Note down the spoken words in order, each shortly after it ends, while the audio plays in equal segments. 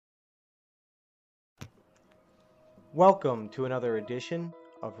Welcome to another edition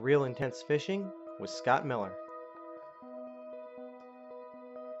of Real Intense Fishing with Scott Miller.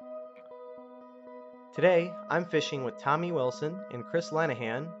 Today, I'm fishing with Tommy Wilson and Chris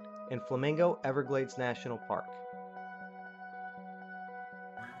Lenahan in Flamingo, Everglades National Park.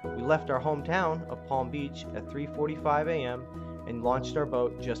 We left our hometown of Palm Beach at 3:45 a.m. and launched our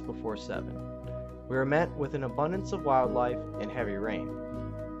boat just before 7. We were met with an abundance of wildlife and heavy rain.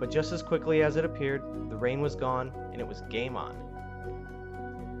 But just as quickly as it appeared, the rain was gone and it was game on.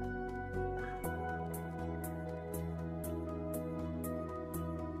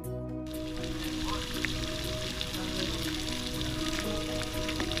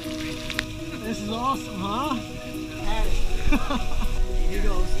 This is awesome, huh? Had it. He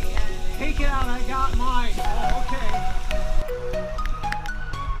goes, take it out, I got mine. Oh, okay.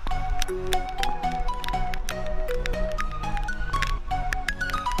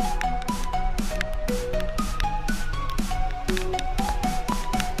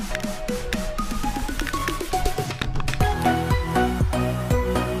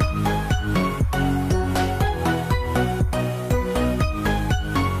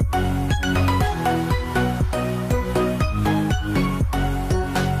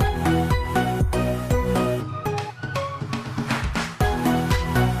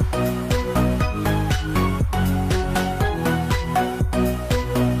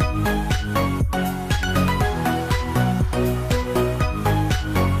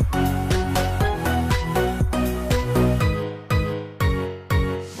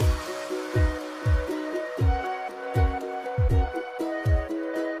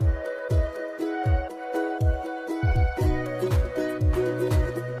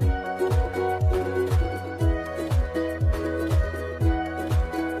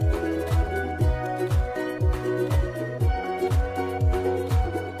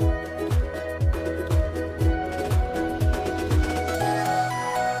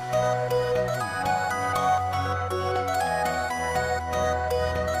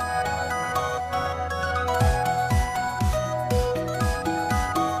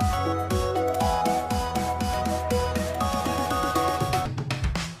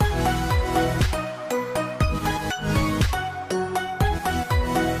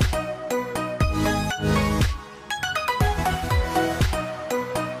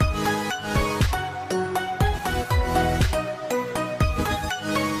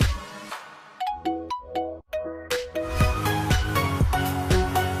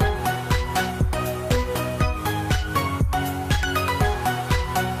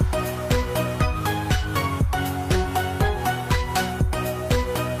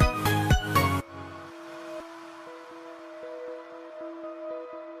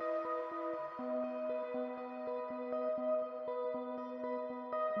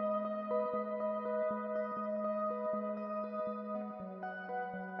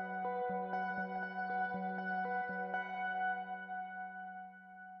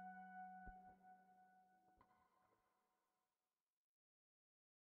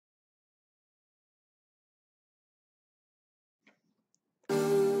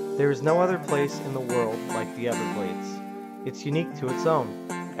 There is no other place in the world like the Everglades. It's unique to its own.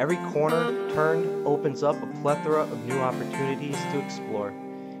 Every corner turned opens up a plethora of new opportunities to explore.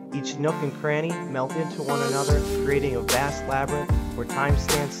 Each nook and cranny melt into one another, creating a vast labyrinth where time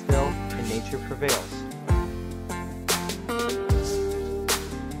stands still and nature prevails.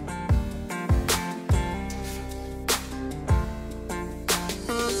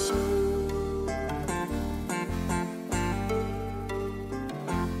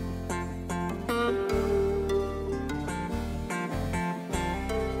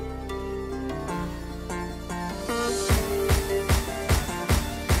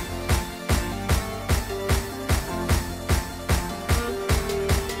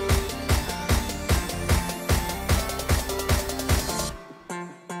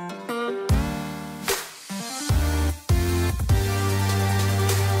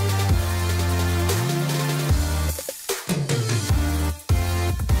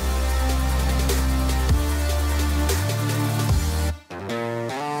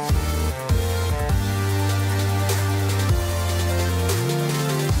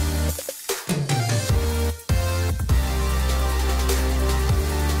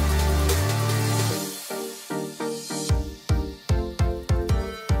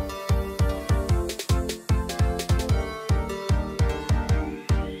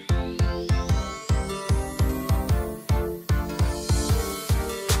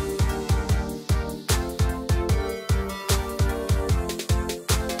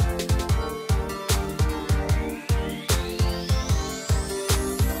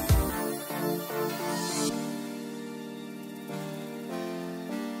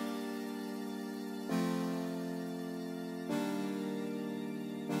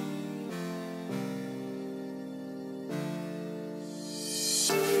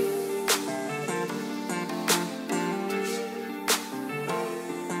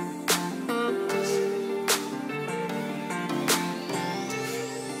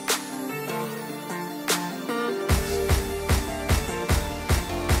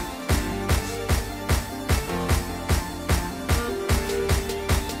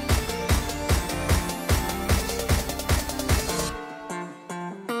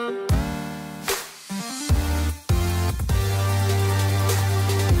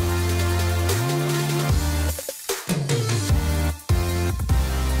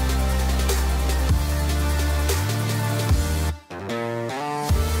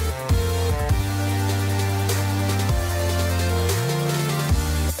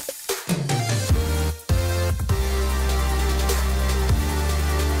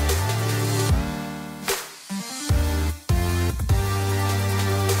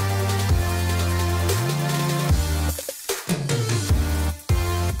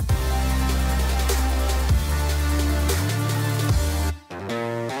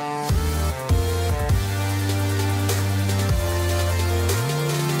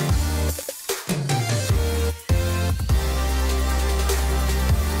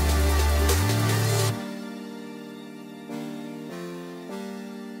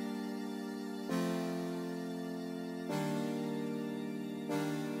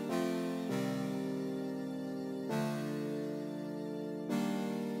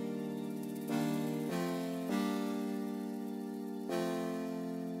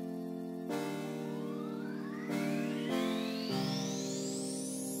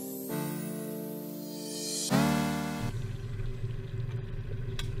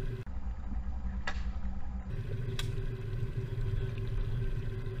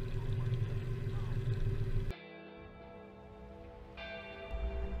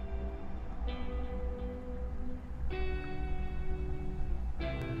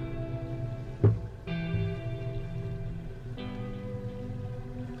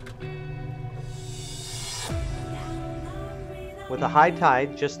 With a high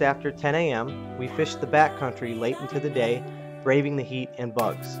tide just after 10 a.m., we fished the backcountry late into the day, braving the heat and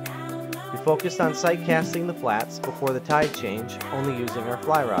bugs. We focused on sight casting the flats before the tide change, only using our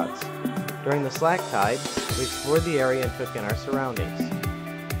fly rods. During the slack tide, we explored the area and took in our surroundings.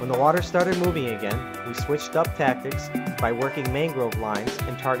 When the water started moving again, we switched up tactics by working mangrove lines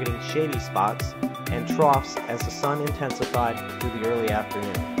and targeting shady spots and troughs as the sun intensified through the early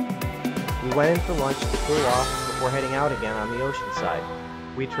afternoon. We went in for lunch to cool off before heading out again on the ocean side.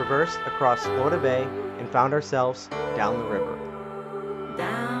 We traversed across Florida Bay and found ourselves down the river.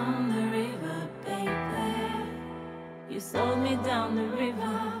 Down the river, baby, you sold me down the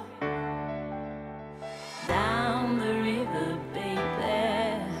river. Down the river,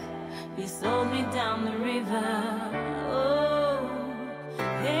 baby, you sold me down the river. Oh,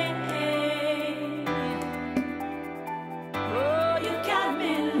 hey, hey. Oh, you got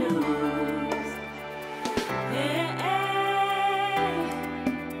me loose. Hey, hey.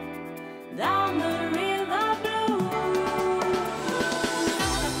 Down the river blue.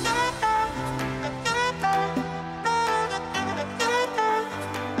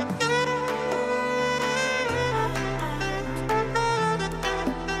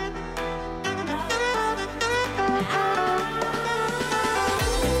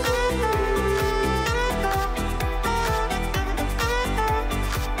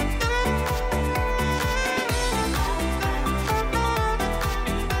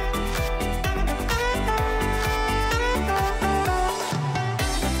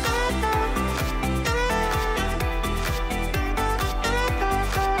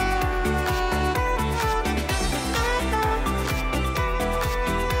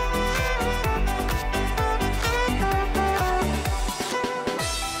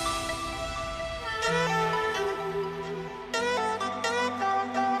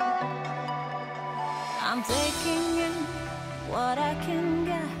 I'm taking in what I can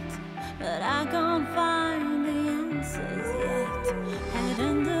get, but I can't find the answers yet. Head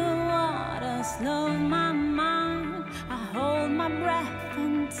in the water, slow my mind. I hold my breath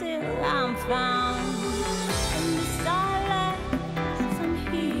until I'm found. In the silence, I'm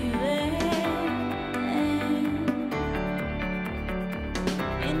healing.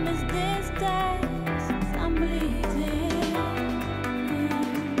 In this distance, I'm bleeding.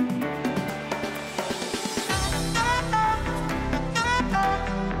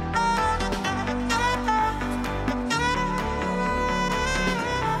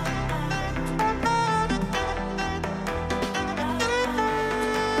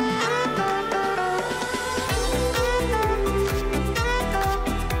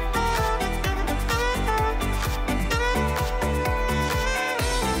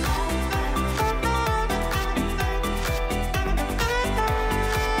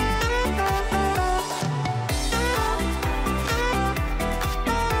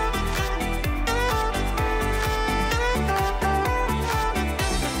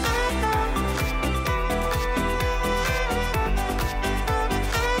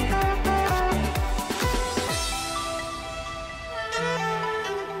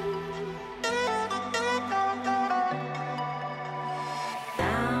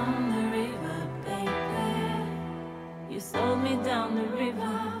 Sold me down the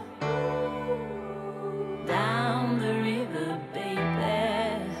river. Down the river,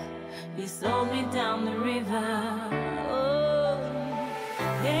 baby. You sold me down the river. Oh,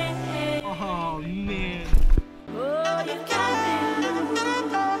 hey, hey. Oh man. Oh, you got me loose.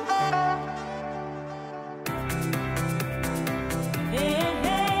 Hey,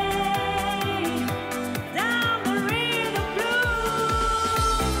 hey. Down the river blue.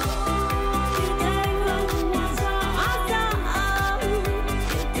 You take over one side.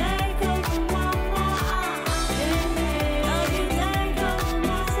 You take over one more. Hey, hey. Oh, you take over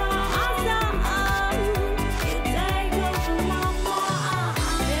one side. You take over one more.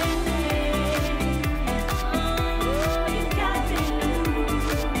 Hey, hey. Oh, you got me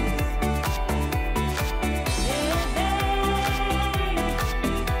loose. Hey, hey.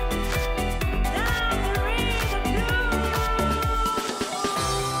 Down the river blue.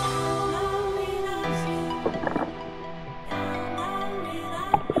 Lonely loves you. Down the river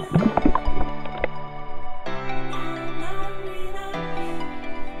blue. Down the river blue.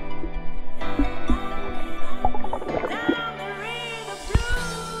 Down the river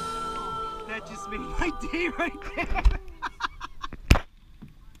blue. That just made my day right there.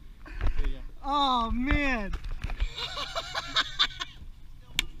 Oh man.